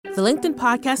The LinkedIn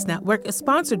Podcast Network is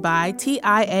sponsored by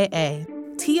TIAA.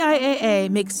 TIAA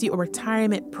makes you a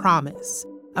retirement promise,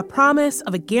 a promise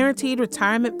of a guaranteed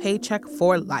retirement paycheck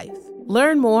for life.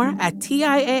 Learn more at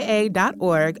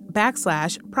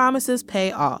TIAA.org/promises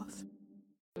pay off.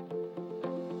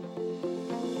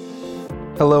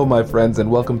 Hello, my friends, and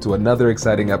welcome to another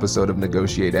exciting episode of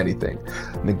Negotiate Anything.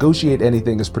 Negotiate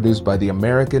Anything is produced by the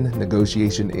American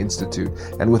Negotiation Institute,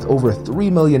 and with over 3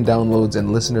 million downloads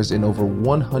and listeners in over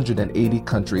 180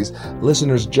 countries,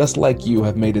 listeners just like you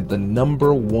have made it the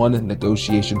 #1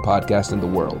 negotiation podcast in the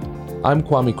world. I'm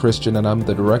Kwame Christian, and I'm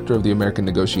the director of the American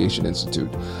Negotiation Institute.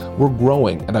 We're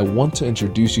growing, and I want to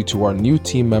introduce you to our new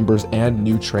team members and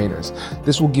new trainers.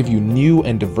 This will give you new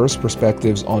and diverse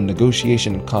perspectives on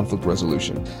negotiation and conflict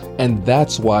resolution. And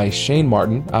that's why Shane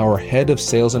Martin, our head of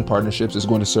sales and partnerships, is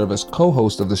going to serve as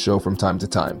co-host of the show from time to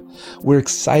time. We're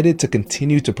excited to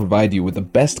continue to provide you with the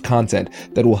best content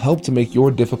that will help to make your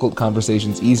difficult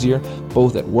conversations easier,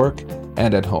 both at work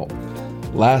and at home.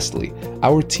 Lastly,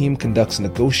 our team conducts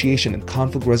negotiation and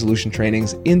conflict resolution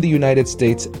trainings in the United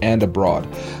States and abroad.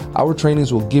 Our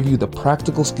trainings will give you the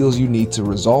practical skills you need to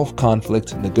resolve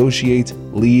conflict, negotiate,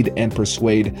 lead, and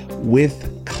persuade with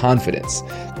confidence.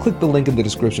 Click the link in the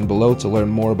description below to learn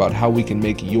more about how we can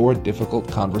make your difficult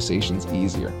conversations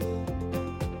easier.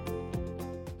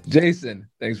 Jason,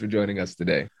 thanks for joining us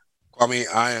today.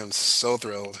 Kwame, I am so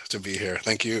thrilled to be here.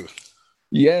 Thank you.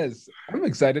 Yes, I'm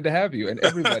excited to have you. And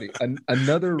everybody,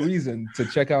 another reason to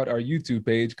check out our YouTube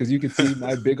page, because you can see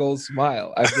my big old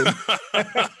smile.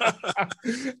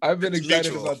 I've been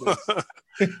excited mutual. about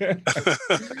this.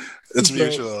 It's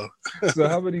mutual. So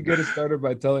how about you get us started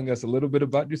by telling us a little bit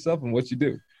about yourself and what you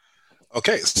do?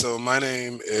 Okay, so my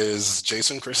name is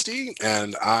Jason Christie,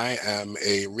 and I am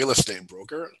a real estate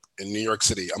broker in New York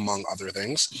City, among other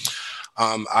things.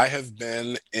 I have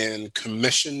been in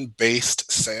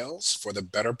commission-based sales for the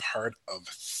better part of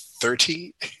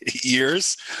 30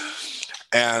 years,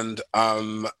 and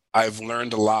I've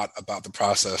learned a lot about the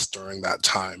process during that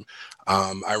time.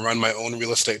 I run my own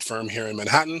real estate firm here in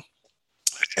Manhattan,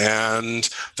 and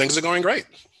things are going great.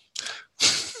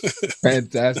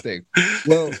 Fantastic.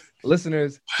 Well,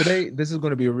 listeners, today this is going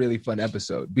to be a really fun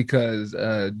episode because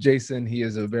Jason, he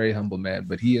is a very humble man,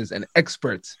 but he is an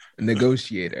expert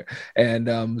negotiator. And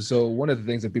so one of the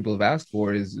things that people have asked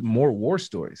for is more war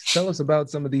stories. Tell us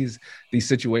about some of these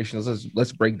situations.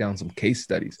 Let's break down some case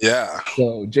studies. Yeah.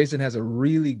 So Jason has a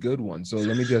really good one. So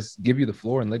let me just give you the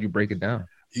floor and let you break it down.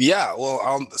 Yeah.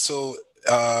 Well,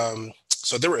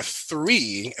 so there were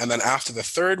 3, and then after the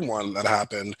third one that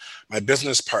happened, my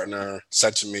business partner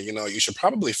said to me, you should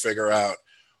probably figure out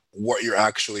what you're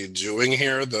actually doing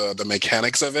here, the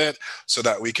mechanics of it, so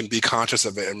that we can be conscious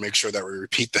of it and make sure that we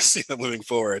repeat this moving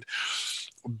forward.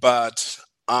 But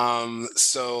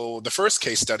so the first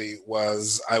case study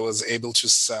was I was able to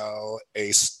sell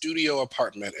a studio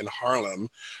apartment in Harlem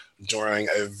during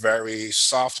a very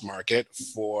soft market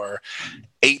for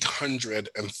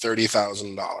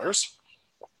 $830,000.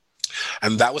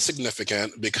 And that was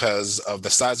significant because of the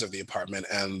size of the apartment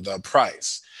and the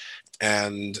price.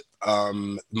 And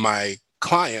my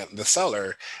client, the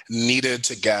seller, needed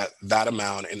to get that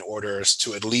amount in order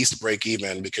to at least break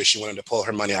even because she wanted to pull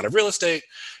her money out of real estate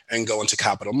and go into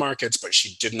capital markets, but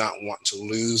she did not want to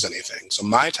lose anything. So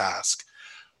my task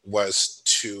was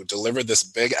to deliver this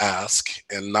big ask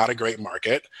in not a great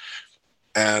market.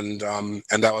 And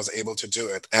I was able to do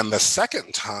it. And the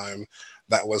second time,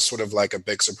 that was sort of like a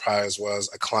big surprise, was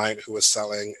a client who was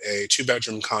selling a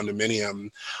 2-bedroom condominium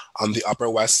on the Upper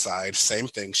West Side. Same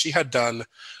thing. She had done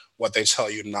what they tell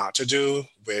you not to do,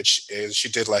 which is she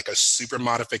did like a super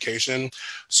modification.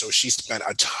 So she spent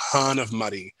a ton of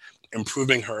money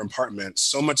improving her apartment,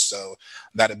 so much so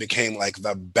that it became like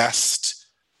the best,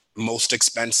 most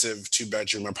expensive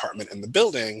 2-bedroom apartment in the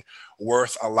building,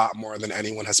 worth a lot more than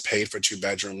anyone has paid for 2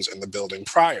 bedrooms in the building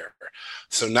prior.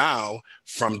 So now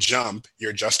from jump,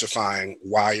 you're justifying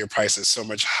why your price is so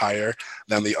much higher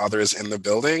than the others in the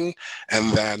building.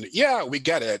 And then, yeah, we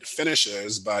get it,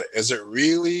 finishes, but is it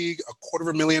really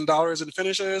 $250,000 in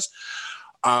finishes?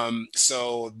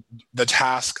 So the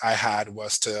task I had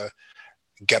was to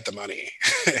get the money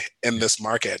in this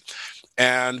market.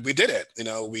 And we did it.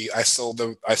 I sold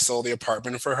the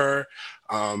apartment for her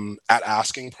at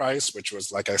asking price, which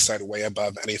was, like I said, way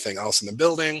above anything else in the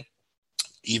building,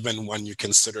 even when you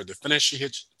consider the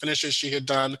finishes she had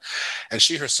done. And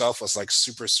she herself was like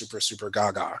super, super, super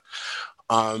gaga.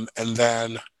 And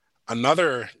then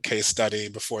another case study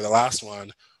before the last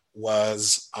one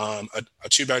was a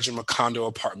 2-bedroom condo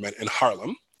apartment in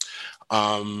Harlem.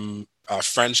 A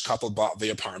French couple bought the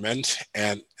apartment,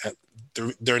 and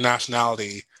their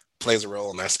nationality plays a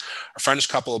role in this. A French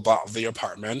couple bought the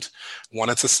apartment,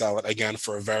 wanted to sell it again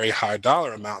for a very high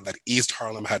dollar amount that East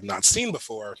Harlem had not seen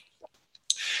before.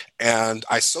 And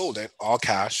I sold it all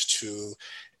cash to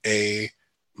a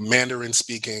Mandarin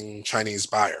speaking Chinese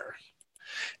buyer.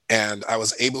 And I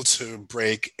was able to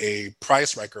break a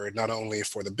price record, not only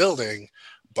for the building,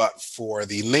 but for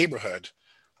the neighborhood,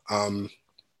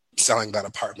 selling that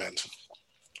apartment.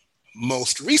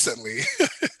 Most recently,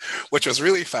 which was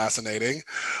really fascinating,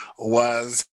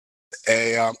 was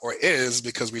or is,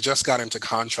 because we just got into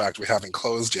contract, we haven't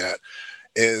closed yet,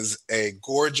 is a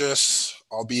gorgeous,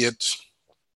 albeit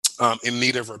in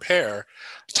need of repair,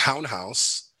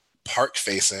 townhouse, park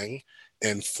facing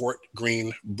in Fort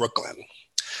Greene, Brooklyn.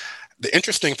 The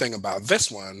interesting thing about this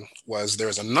one was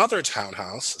there's another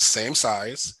townhouse, same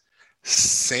size,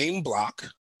 same block,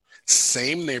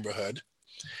 same neighborhood,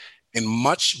 in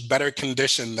much better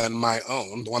condition than my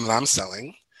own, the one that I'm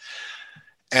selling.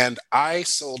 And I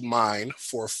sold mine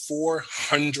for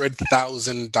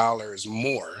 $400,000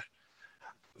 more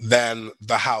than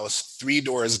the house 3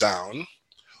 doors down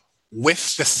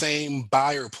with the same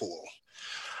buyer pool.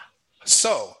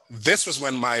 So this was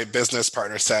when my business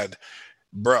partner said,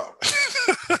 bro,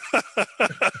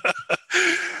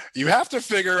 you have to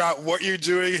figure out what you're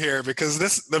doing here, because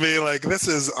this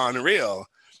is unreal.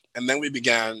 And then we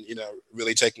began,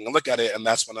 really taking a look at it. And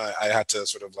that's when I had to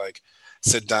sort of like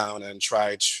sit down and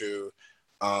try to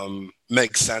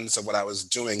make sense of what I was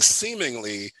doing,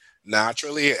 seemingly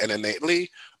naturally and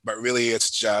innately, but really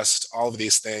it's just all of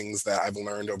these things that I've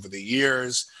learned over the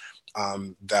years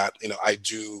that, I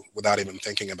do without even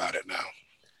thinking about it now.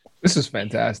 This is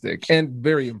fantastic and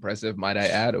very impressive, might I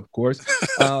add, of course,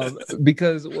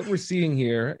 because what we're seeing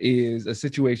here is a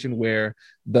situation where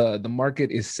the market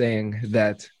is saying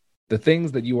that the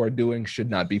things that you are doing should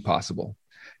not be possible.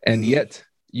 And yet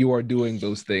you are doing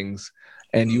those things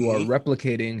and you are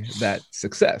replicating that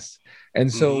success. And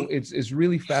so it's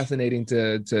really fascinating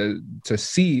to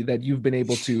see that you've been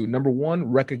able to, number one,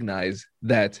 recognize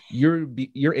that you're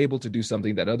able to do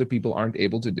something that other people aren't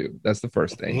able to do. That's the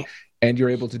first thing. And you're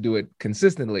able to do it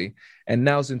consistently. And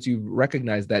now, since you've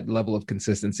recognized that level of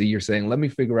consistency, you're saying, let me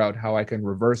figure out how I can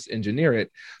reverse engineer it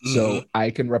so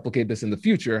I can replicate this in the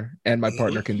future and my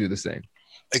partner can do the same.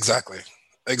 Exactly.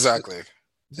 This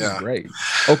is great.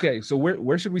 Okay, so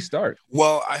where should we start?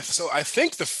 Well, I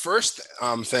think the first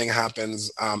thing happens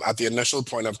at the initial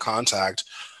point of contact.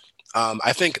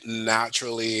 I think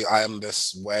naturally I am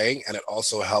this way, and it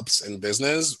also helps in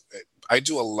business. I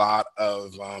do a lot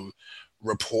of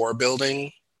rapport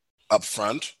building up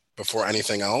front before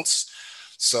anything else.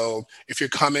 So if you're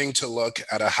coming to look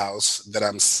at a house that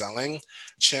I'm selling,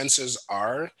 chances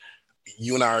are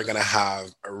you and I are going to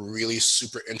have a really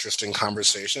super interesting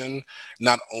conversation,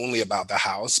 not only about the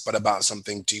house, but about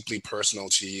something deeply personal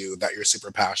to you that you're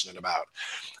super passionate about.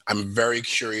 I'm very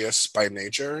curious by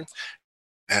nature,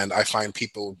 and I find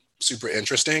people super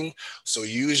interesting. So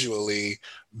usually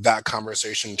that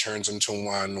conversation turns into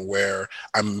one where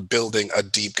I'm building a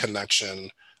deep connection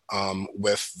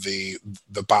with the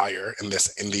buyer in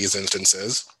these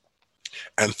instances.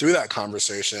 And through that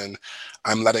conversation,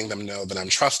 I'm letting them know that I'm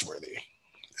trustworthy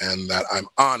and that I'm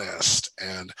honest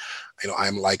and,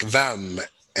 I'm like them,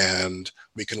 and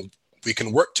we can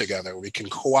work together. We can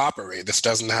cooperate. This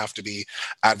doesn't have to be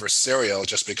adversarial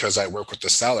just because I work with the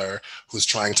seller who's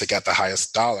trying to get the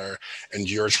highest dollar and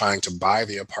you're trying to buy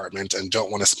the apartment and don't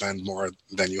want to spend more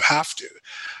than you have to.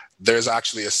 There's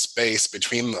actually a space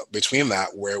between that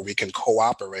where we can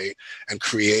cooperate and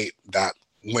create that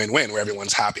win-win where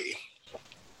everyone's happy.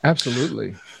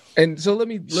 Absolutely. And so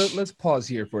let's pause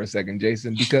here for a second,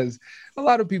 Jason, because a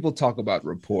lot of people talk about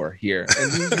rapport here.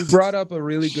 And you brought up a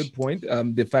really good point,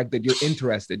 the fact that you're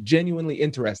genuinely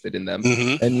interested in them.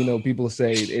 And, people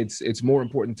say it's more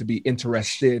important to be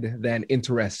interested than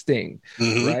interesting,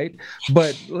 right?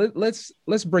 But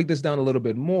let's break this down a little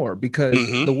bit more, because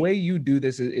the way you do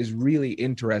this is really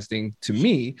interesting to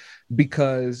me,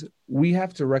 because we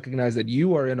have to recognize that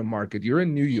you are in a market. You're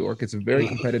in New York. It's a very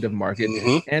competitive market,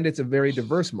 and it's a very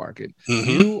diverse market.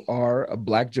 You are a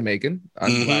Black Jamaican.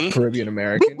 I'm Black Caribbean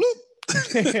American.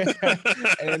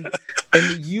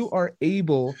 and you are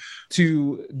able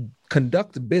to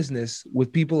conduct business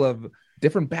with people of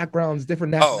different backgrounds,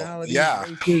 different nationalities,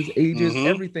 races, ages,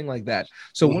 everything like that.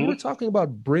 So when we're talking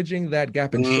about bridging that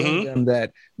gap and showing them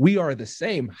that we are the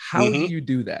same, how do you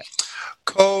do that?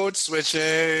 Code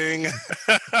switching.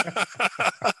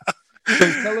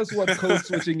 So tell us what code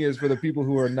switching is for the people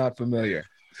who are not familiar.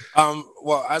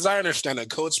 Well, as I understand it,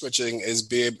 code switching is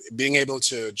being able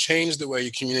to change the way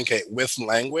you communicate with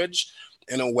language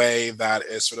in a way that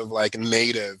is sort of like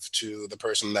native to the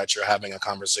person that you're having a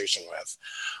conversation with.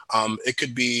 It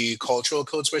could be cultural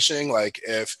code switching, like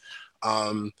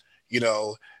you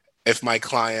know, if my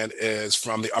client is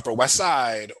from the Upper West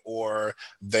Side, or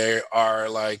they are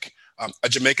like a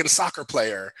Jamaican soccer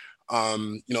player,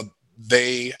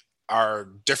 they are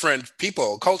different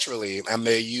people culturally and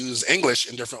they use English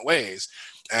in different ways.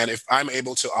 And if I'm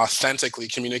able to authentically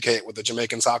communicate with the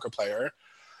Jamaican soccer player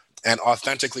and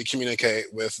authentically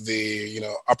communicate with the,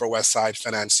 Upper West Side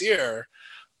financier,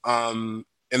 in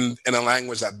a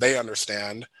language that they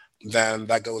understand, then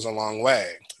that goes a long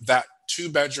way. That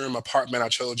 2-bedroom apartment I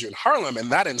told you in Harlem, in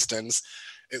that instance,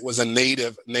 it was a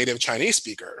native Chinese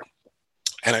speaker.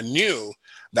 And I knew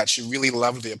that she really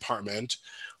loved the apartment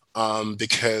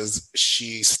because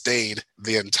she stayed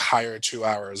the entire 2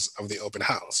 hours of the open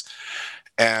house.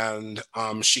 And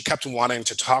she kept wanting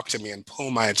to talk to me and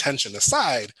pull my attention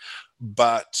aside.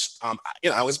 But,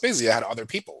 I was busy. I had other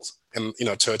people's and,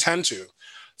 to attend to.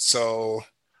 So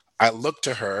I looked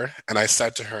to her and I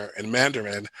said to her in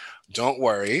Mandarin, "Don't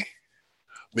worry,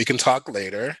 we can talk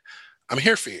later. I'm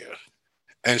here for you."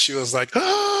 And she was like,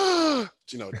 "Oh,"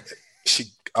 she,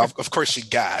 of course she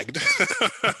gagged.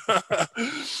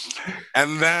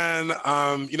 And then,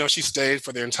 she stayed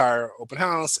for the entire open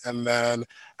house. And then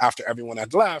after everyone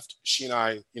had left, she and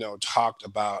I, talked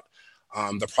about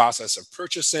the process of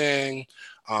purchasing,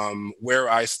 where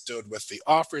I stood with the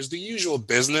offers, the usual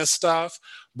business stuff.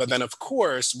 But then, of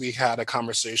course, we had a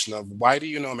conversation of, why do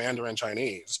you know Mandarin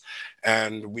Chinese?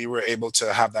 And we were able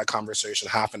to have that conversation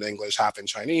half in English, half in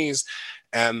Chinese.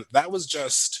 And that was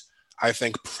just, I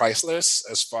think, priceless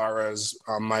as far as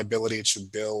my ability to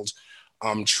build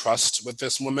trust with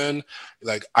this woman.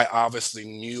 Like, I obviously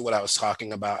knew what I was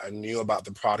talking about. I knew about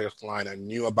the product line. I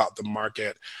knew about the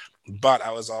market. But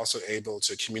I was also able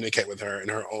to communicate with her in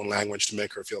her own language to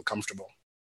make her feel comfortable.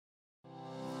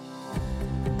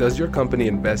 Does your company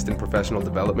invest in professional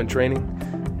development training?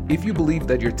 If you believe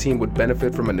that your team would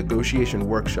benefit from a negotiation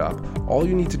workshop, all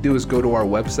you need to do is go to our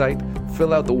website,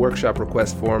 fill out the workshop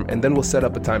request form, and then we'll set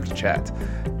up a time to chat.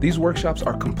 These workshops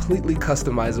are completely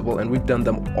customizable, and we've done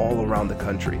them all around the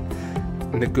country.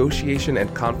 Negotiation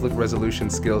and conflict resolution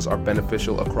skills are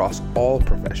beneficial across all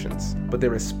professions, but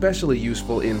they're especially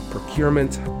useful in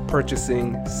procurement,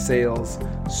 purchasing, sales,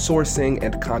 sourcing,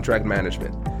 and contract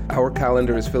management. Our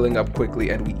calendar is filling up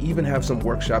quickly, and we even have some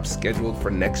workshops scheduled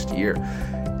for next year.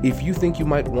 If you think you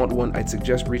might want one, I'd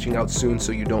suggest reaching out soon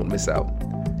so you don't miss out.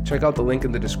 Check out the link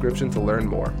in the description to learn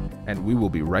more, and we will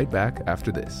be right back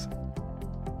after this.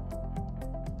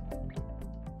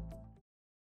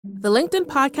 The LinkedIn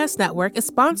Podcast Network is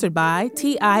sponsored by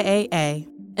TIAA.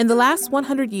 In the last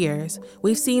 100 years,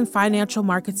 we've seen financial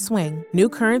markets swing, new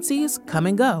currencies come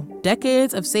and go,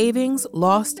 decades of savings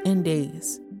lost in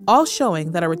days, all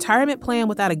showing that a retirement plan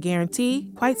without a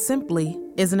guarantee, quite simply,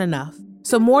 isn't enough.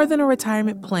 So more than a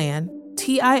retirement plan,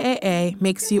 TIAA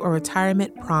makes you a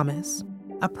retirement promise.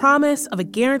 A promise of a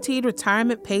guaranteed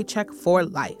retirement paycheck for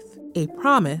life. A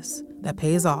promise that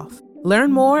pays off.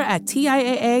 Learn more at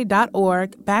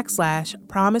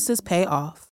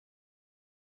TIAA.org/promisespayoff.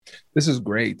 This is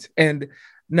great. And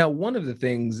now, one of the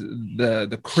things,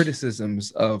 the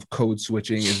criticisms of code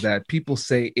switching is that people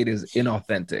say it is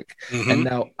inauthentic. Mm-hmm. And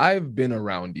now I've been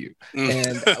around you.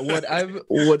 And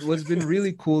what's been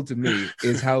really cool to me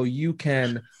is how you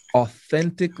can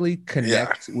authentically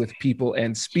connect with people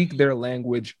and speak their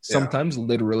language, sometimes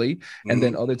literally, and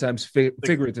then other times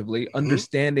figuratively,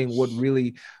 understanding what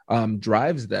really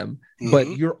drives them.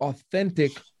 But you're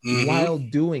authentic while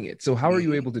doing it. So how are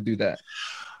you able to do that?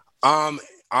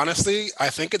 Honestly, I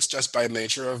think it's just by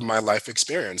nature of my life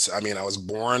experience. I mean, I was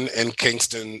born in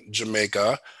Kingston,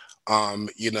 Jamaica,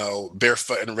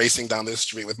 barefoot and racing down the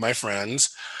street with my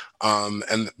friends.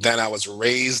 And then I was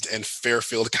raised in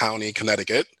Fairfield County,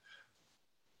 Connecticut,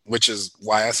 which is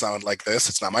why I sound like this.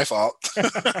 It's not my fault.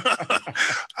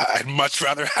 I'd much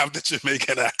rather have the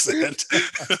Jamaican accent.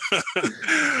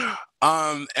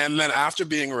 And then after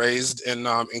being raised in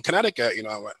Connecticut,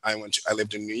 I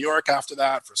lived in New York after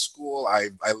that for school.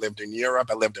 I lived in Europe.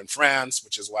 I lived in France,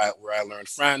 which is where I learned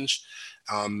French.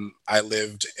 I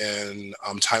lived in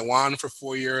Taiwan for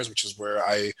 4 years, which is where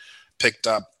I picked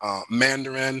up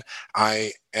Mandarin.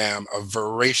 I am a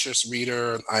voracious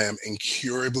reader. I am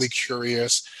incurably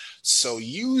curious. So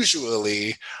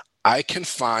usually I can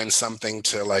find something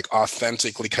to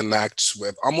authentically connect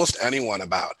with almost anyone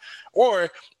about.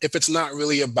 Or if it's not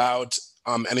really about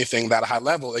anything that high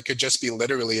level, it could just be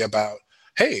literally about,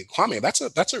 "Hey, Kwame,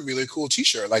 that's a really cool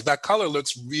t-shirt. That color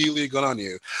looks really good on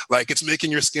you. It's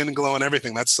making your skin glow and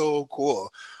everything. That's so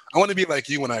cool." I want to be like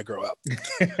you when I grow up.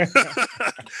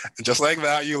 And just like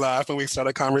that, you laugh and we start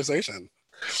a conversation.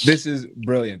 This is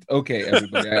brilliant. Okay,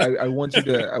 everybody, I want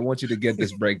you to get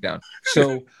this breakdown.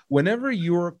 So whenever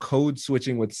you're code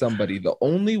switching with somebody, the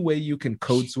only way you can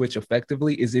code switch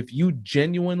effectively is if you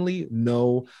genuinely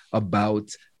know about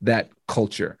that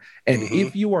culture. And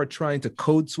if you are trying to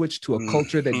code switch to a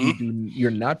culture that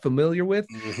you're not familiar with,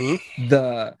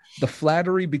 the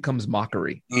flattery becomes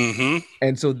mockery.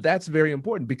 And so that's very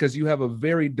important because you have a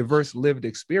very diverse lived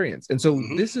experience. And so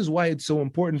this is why it's so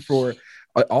important for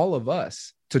all of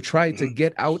us to try to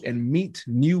get out and meet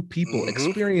new people,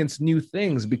 experience new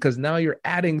things, because now you're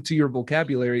adding to your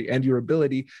vocabulary and your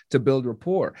ability to build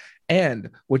rapport. And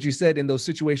what you said in those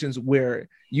situations where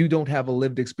you don't have a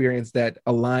lived experience that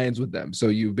aligns with them. So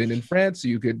you've been in France, so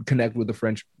you could connect with the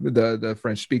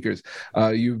French speakers.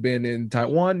 You've been in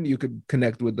Taiwan, you could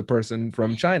connect with the person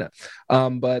from China.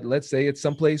 But let's say it's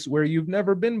someplace where you've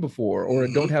never been before or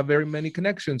don't have very many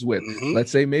connections with.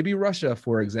 Let's say maybe Russia,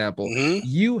 for example.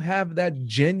 You have that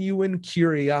genuine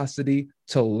curiosity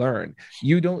to learn.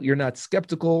 You're not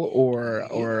skeptical or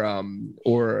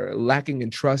lacking in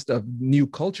trust of new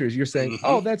cultures. You're saying,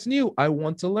 oh, that's new, I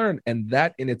want to learn. And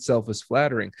that in itself is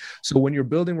flattering. So when you're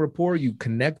building rapport, you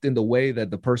connect in the way that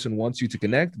the person wants you to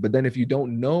connect. But then if you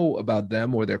don't know about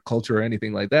them or their culture or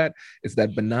anything like that, it's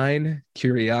that benign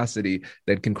curiosity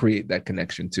that can create that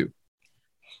connection too.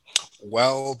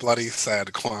 Well, bloody said,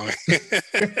 Kwame.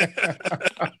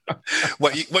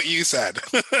 what you said.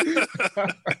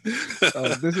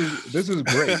 This is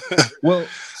great. Well,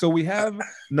 so we have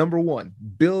number one,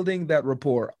 building that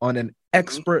rapport on an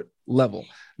expert level.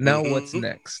 Now, what's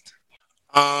next?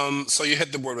 So you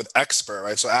hit the word with expert,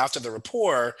 right? So after the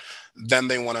rapport, then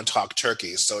they want to talk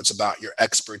turkey. So it's about your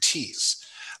expertise.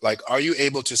 Like, are you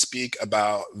able to speak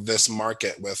about this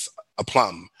market with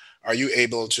aplomb? Are you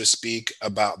able to speak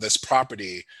about this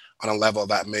property on a level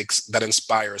that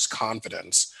inspires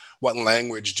confidence? What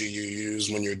language do you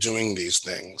use when you're doing these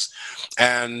things?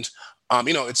 And,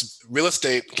 real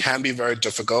estate can be very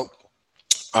difficult,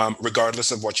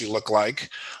 regardless of what you look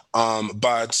like.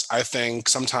 But I think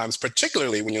sometimes,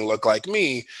 particularly when you look like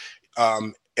me,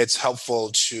 it's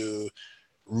helpful to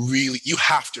you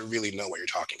have to really know what you're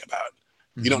talking about.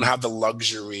 You don't have the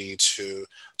luxury to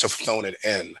phone it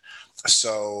in.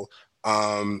 So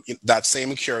that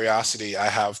same curiosity I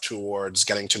have towards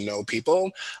getting to know people,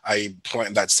 I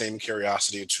point that same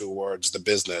curiosity towards the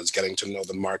business, getting to know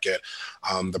the market,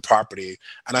 the property.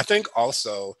 And I think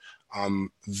also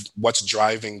what's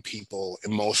driving people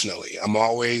emotionally. I'm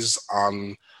always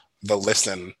on the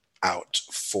listen out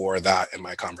for that in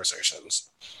my conversations.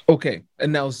 Okay,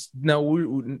 and now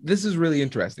this is really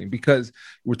interesting because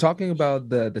we're talking about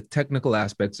the technical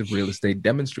aspects of real estate,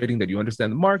 demonstrating that you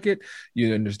understand the market,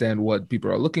 you understand what people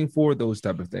are looking for, those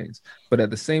type of things. But at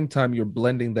the same time, you're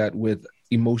blending that with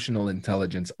emotional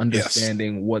intelligence,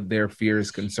 understanding what their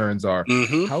fears, concerns are.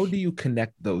 How do you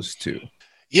connect those two?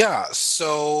 Yeah,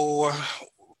 so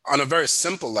on a very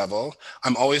simple level,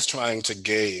 I'm always trying to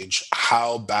gauge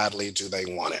how badly do they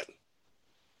want it.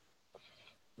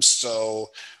 So,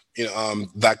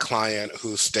 that client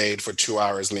who stayed for 2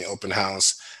 hours in the open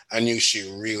house, I knew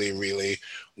she really, really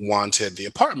wanted the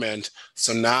apartment.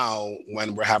 So now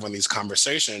when we're having these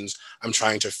conversations, I'm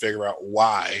trying to figure out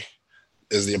why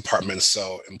is the apartment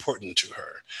so important to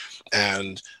her.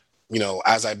 And,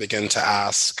 as I begin to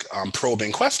ask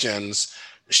probing questions,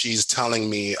 she's telling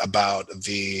me about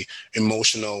the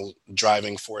emotional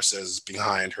driving forces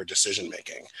behind her decision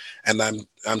making. And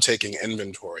I'm taking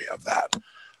inventory of that.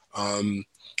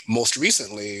 Most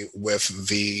recently with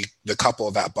the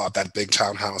couple that bought that big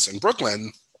townhouse in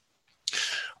Brooklyn,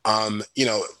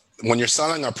 when you're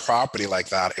selling a property like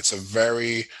that, it's a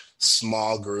very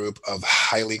small group of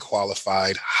highly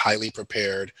qualified, highly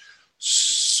prepared,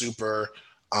 super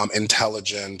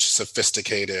intelligent,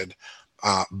 sophisticated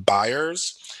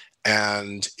buyers.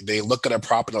 And they look at a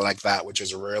property like that, which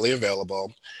is rarely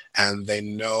available, and they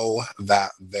know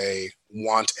that they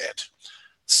want it.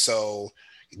 So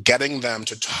getting them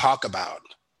to talk about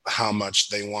how much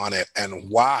they want it and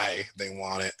why they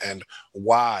want it and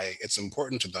why it's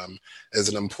important to them is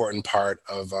an important part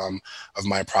of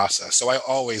my process. So I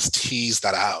always tease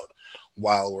that out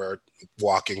while we're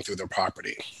walking through the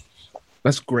property.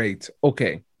 That's great.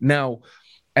 Okay. Now,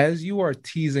 as you are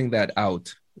teasing that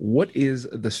out, what is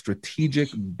the strategic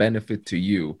benefit to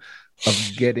you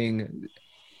of getting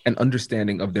an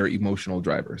understanding of their emotional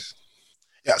drivers?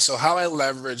 Yeah, so how I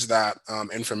leverage that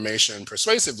information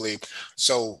persuasively.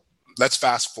 So let's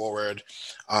fast forward.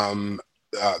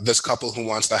 This couple who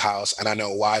wants the house, and I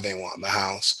know why they want the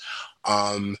house.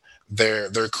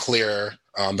 They're clear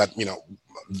that,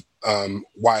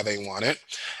 why they want it.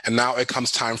 And now it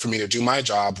comes time for me to do my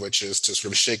job, which is to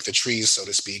sort of shake the trees, so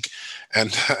to speak,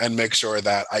 and and make sure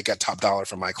that I get top dollar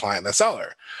from my client, the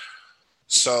seller.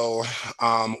 So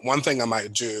one thing I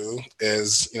might do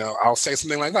is, I'll say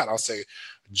something like that. I'll say,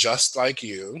 just like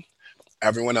you,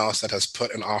 everyone else that has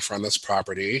put an offer on this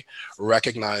property,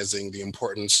 recognizing the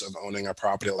importance of owning a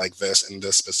property like this in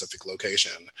this specific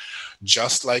location.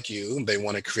 Just like you, they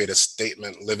want to create a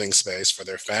statement living space for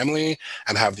their family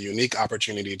and have the unique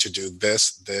opportunity to do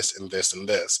this, this, and this, and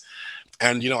this.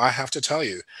 And, I have to tell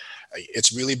you,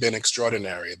 it's really been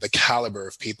extraordinary, the caliber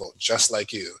of people just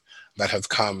like you that have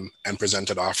come and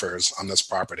presented offers on this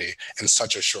property in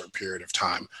such a short period of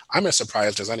time. I'm as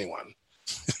surprised as anyone.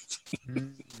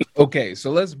 Okay,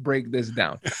 so let's break this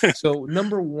down. So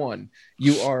number one,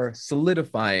 you are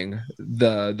solidifying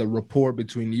the rapport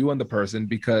between you and the person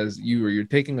because you're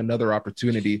taking another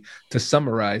opportunity to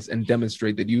summarize and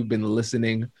demonstrate that you've been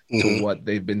listening to what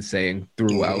they've been saying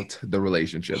throughout the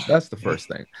relationship. That's the first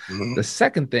thing. The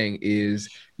second thing is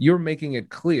you're making it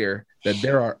clear that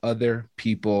there are other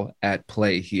people at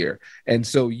play here. And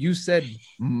so you said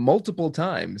multiple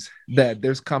times that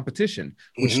there's competition,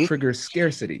 which triggers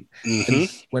scarcity. And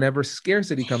whenever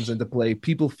scarcity comes into play,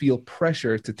 people feel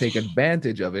pressure to take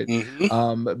advantage of it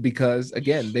because,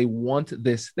 again, they want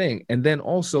this thing. And then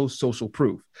also social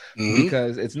proof,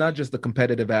 because it's not just the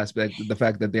competitive aspect, the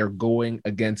fact that they're going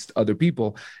against other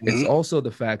people. It's also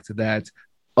the fact that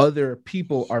other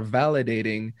people are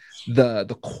validating the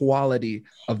quality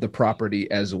of the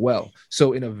property as well.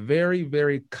 So in a very,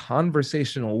 very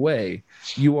conversational way,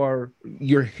 you're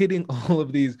hitting all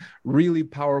of these really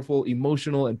powerful,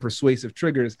 emotional, and persuasive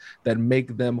triggers that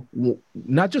make them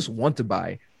not just want to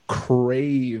buy,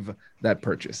 crave that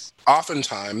purchase.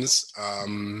 Oftentimes,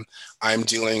 I'm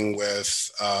dealing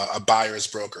with a buyer's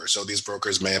broker. So these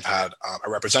brokers may have had a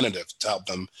representative to help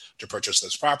them to purchase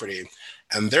this property.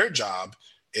 And their job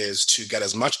is to get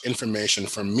as much information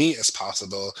from me as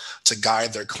possible to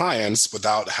guide their clients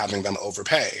without having them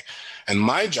overpay. And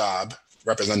my job,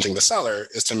 representing the seller,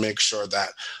 is to make sure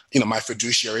that, my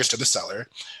fiduciary is to the seller,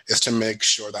 is to make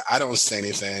sure that I don't say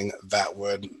anything that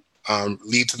would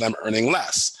lead to them earning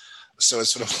less. So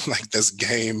it's sort of like this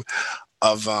game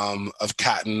of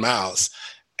cat and mouse.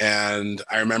 And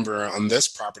I remember on this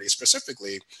property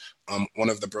specifically, one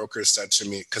of the brokers said to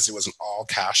me, because it was an all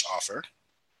cash offer,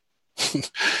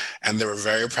 and they were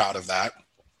very proud of that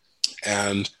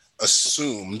and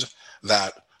assumed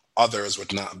that others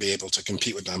would not be able to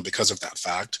compete with them because of that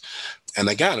fact. And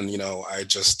again, I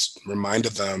just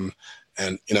reminded them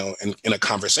and, in a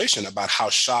conversation about how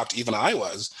shocked even I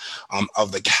was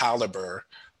of the caliber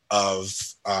of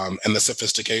and the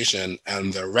sophistication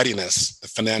and the readiness, the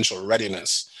financial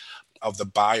readiness of the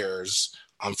buyers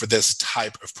for this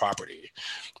type of property.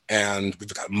 And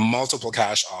we've got multiple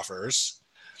cash offers,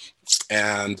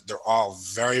 and they're all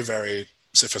very, very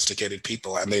sophisticated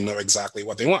people, and they know exactly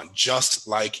what they want, just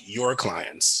like your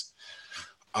clients.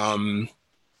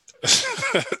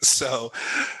 So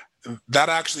that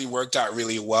actually worked out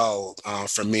really well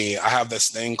for me. I have this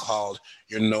thing called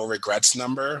your no regrets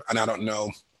number, and I don't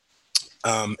know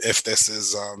if this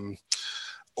is,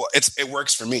 it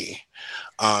works for me.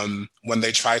 When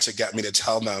they try to get me to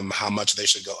tell them how much they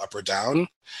should go up or down,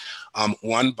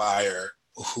 one buyer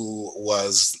who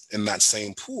was in that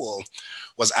same pool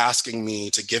was asking me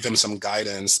to give him some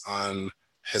guidance on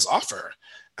his offer.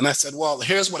 And I said, well,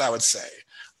 here's what I would say.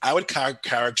 I would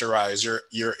characterize your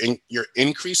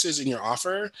increases in your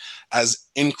offer as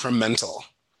incremental.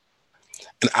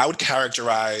 And I would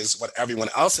characterize what everyone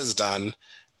else has done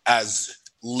as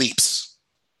leaps.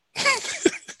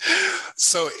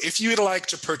 So if you'd like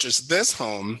to purchase this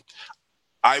home,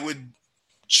 I would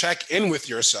check in with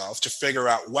yourself to figure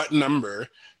out what number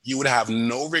you would have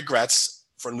no regrets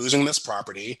for losing this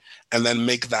property, and then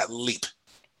make that leap.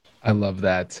 I love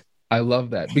that.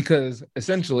 Because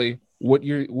essentially what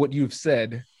you've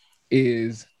said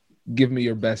is give me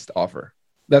your best offer.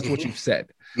 That's what you've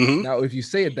said. Now, if you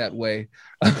say it that way,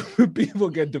 people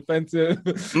get defensive,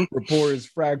 rapport is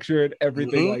fractured,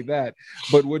 everything like that.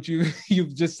 But what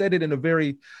you've just said it in a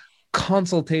very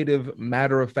consultative,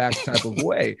 matter-of-fact type of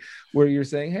way, where you're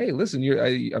saying, hey, listen,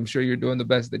 I'm sure you're doing the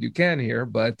best that you can here,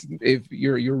 but if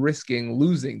you're risking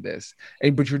losing this,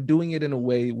 but you're doing it in a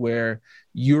way where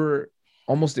you're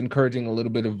almost encouraging a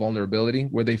little bit of vulnerability,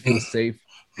 where they feel safe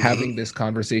having this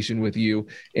conversation with you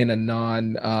in a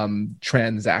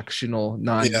non-transactional,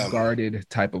 non-guarded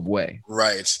type of way.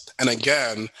 Right. And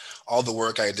again, all the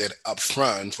work I did up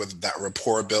front with that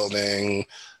rapport building,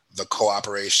 the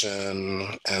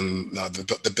cooperation, and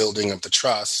the building of the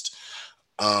trust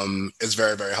is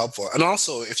very, very helpful. And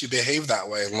also, if you behave that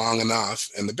way long enough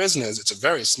in the business, it's a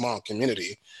very small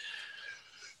community,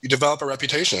 you develop a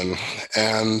reputation.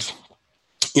 And,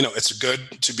 it's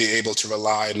good to be able to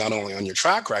rely not only on your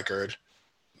track record,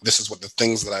 this is what the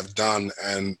things that I've done,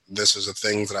 and this is the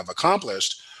things that I've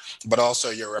accomplished, but also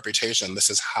your reputation. This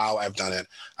is how I've done it.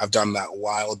 I've done that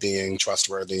while being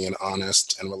trustworthy and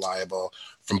honest and reliable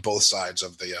from both sides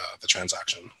of the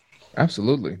transaction.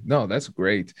 Absolutely. No, that's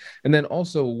great. And then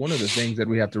also one of the things that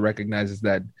we have to recognize is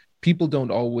that people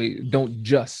don't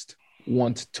just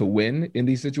want to win in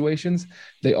these situations.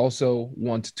 They also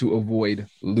want to avoid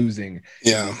losing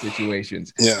in these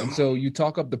situations. Yeah. And so you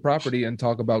talk up the property and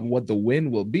talk about what the win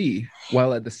will be,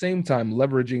 while at the same time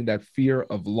leveraging that fear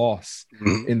of loss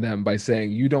in them by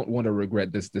saying, you don't want to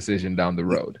regret this decision down the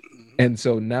road. And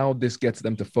so now this gets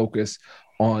them to focus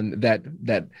on that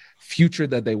future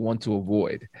that they want to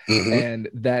avoid, and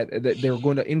that they're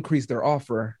going to increase their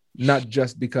offer, not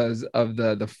just because of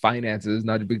the finances,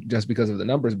 not just because of the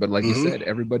numbers, but like you said,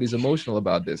 everybody's emotional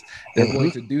about this. They're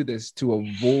going to do this to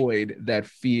avoid that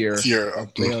fear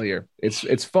of failure. It's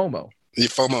FOMO.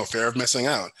 FOMO, fear of missing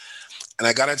out. And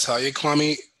I got to tell you,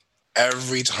 Kwame,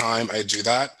 every time I do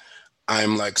that,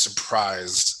 I'm like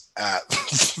surprised at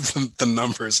the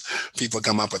numbers people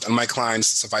come up with. And my clients,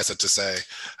 suffice it to say,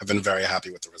 have been very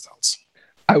happy with the results.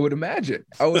 I would imagine.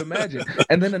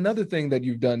 And then another thing that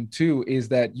you've done too is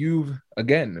that you've,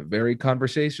 again, very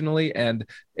conversationally and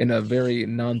in a very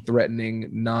non-threatening,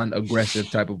 non-aggressive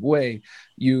type of way,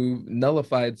 you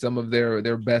nullified some of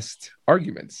their best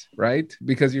arguments, right?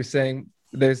 Because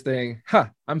they're saying,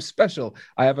 I'm special.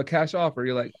 I have a cash offer.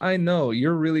 You're like, I know,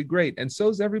 you're really great. And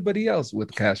so's everybody else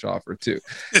with cash offer too.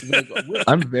 Like,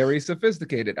 I'm very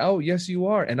sophisticated. Oh, yes, you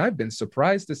are. And I've been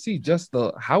surprised to see just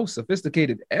how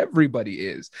sophisticated everybody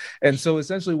is. And so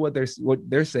essentially what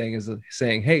they're saying is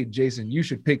saying, hey, Jason, you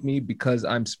should pick me because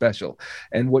I'm special.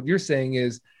 And what you're saying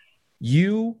is,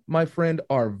 you, my friend,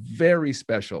 are very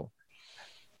special.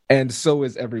 And so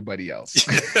is everybody else.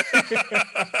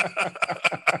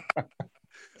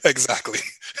 Exactly.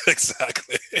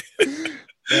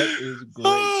 That is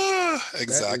great.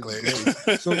 Exactly.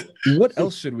 Great. So what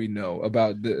else should we know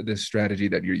about the strategy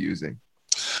that you're using?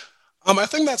 I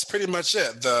think that's pretty much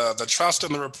it. The trust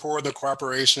and the rapport, the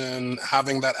cooperation,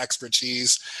 having that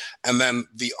expertise, and then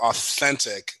the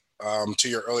authentic, to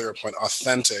your earlier point,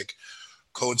 authentic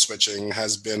code switching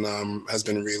has been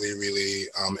really, really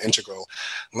integral.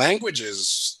 Language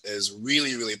is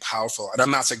really, really powerful. And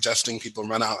I'm not suggesting people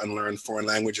run out and learn foreign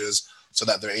languages so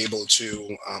that they're able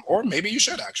to, or maybe you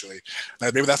should actually.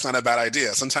 Maybe that's not a bad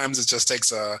idea. Sometimes it just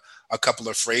takes a couple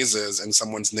of phrases in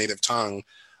someone's native tongue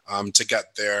to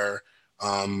get their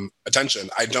attention.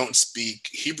 I don't speak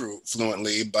Hebrew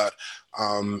fluently, but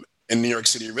in New York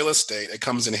City real estate, it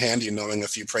comes in handy knowing a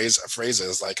few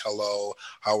phrases like hello,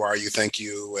 how are you, thank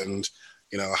you, and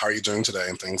how are you doing today,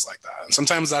 and things like that. And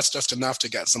sometimes that's just enough to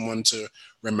get someone to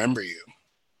remember you.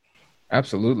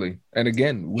 Absolutely. And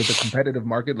again, with a competitive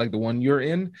market like the one you're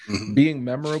in, being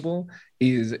memorable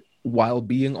is, while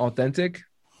being authentic,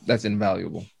 that's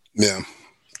invaluable. Yeah.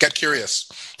 Get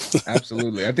curious.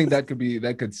 Absolutely. I think that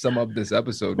could sum up this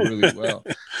episode really well.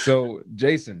 So,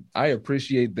 Jason, I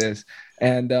appreciate this.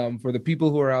 And for the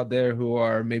people who are out there who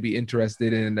are maybe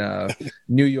interested in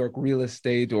New York real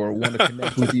estate or want to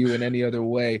connect with you in any other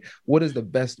way, what is the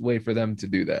best way for them to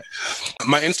do that?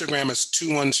 My Instagram is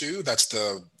 212. That's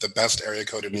the best area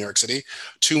code in New York City.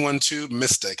 212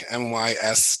 Mystic,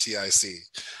 MYSTIC.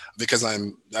 Because I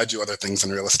do other things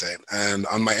in real estate. And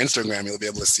on my Instagram, you'll be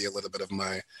able to see a little bit of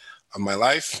my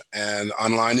life. And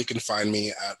online, you can find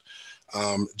me at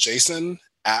Jason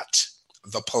at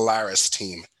the Polaris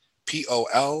Team,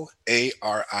 POLARIS,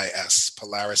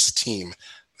 Polaris Team.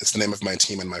 It's the name of my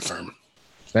team and my firm.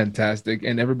 Fantastic.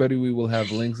 And everybody, we will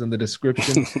have links in the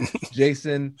description.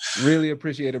 Jason, really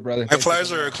appreciate it, brother. My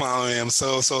pleasure, Kwame. I'm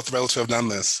so thrilled to have done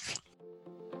this.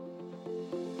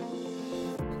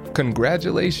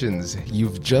 Congratulations,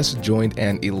 you've just joined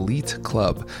an elite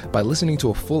club. By listening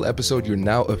to a full episode, you're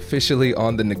now officially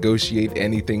on the Negotiate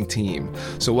Anything team.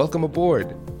 So welcome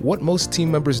aboard. What most team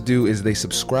members do is they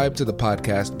subscribe to the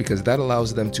podcast because that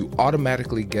allows them to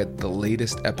automatically get the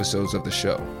latest episodes of the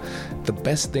show. The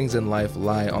best things in life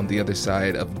lie on the other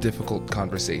side of difficult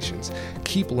conversations.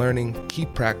 Keep learning,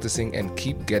 keep practicing, and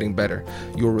keep getting better.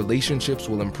 Your relationships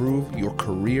will improve, your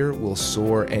career will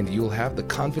soar, and you'll have the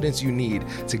confidence you need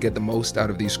to get the most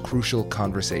out of these crucial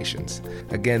conversations.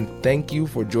 Again, thank you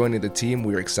for joining the team.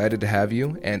 We're excited to have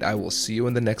you, and I will see you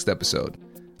in the next episode.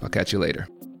 I'll catch you later.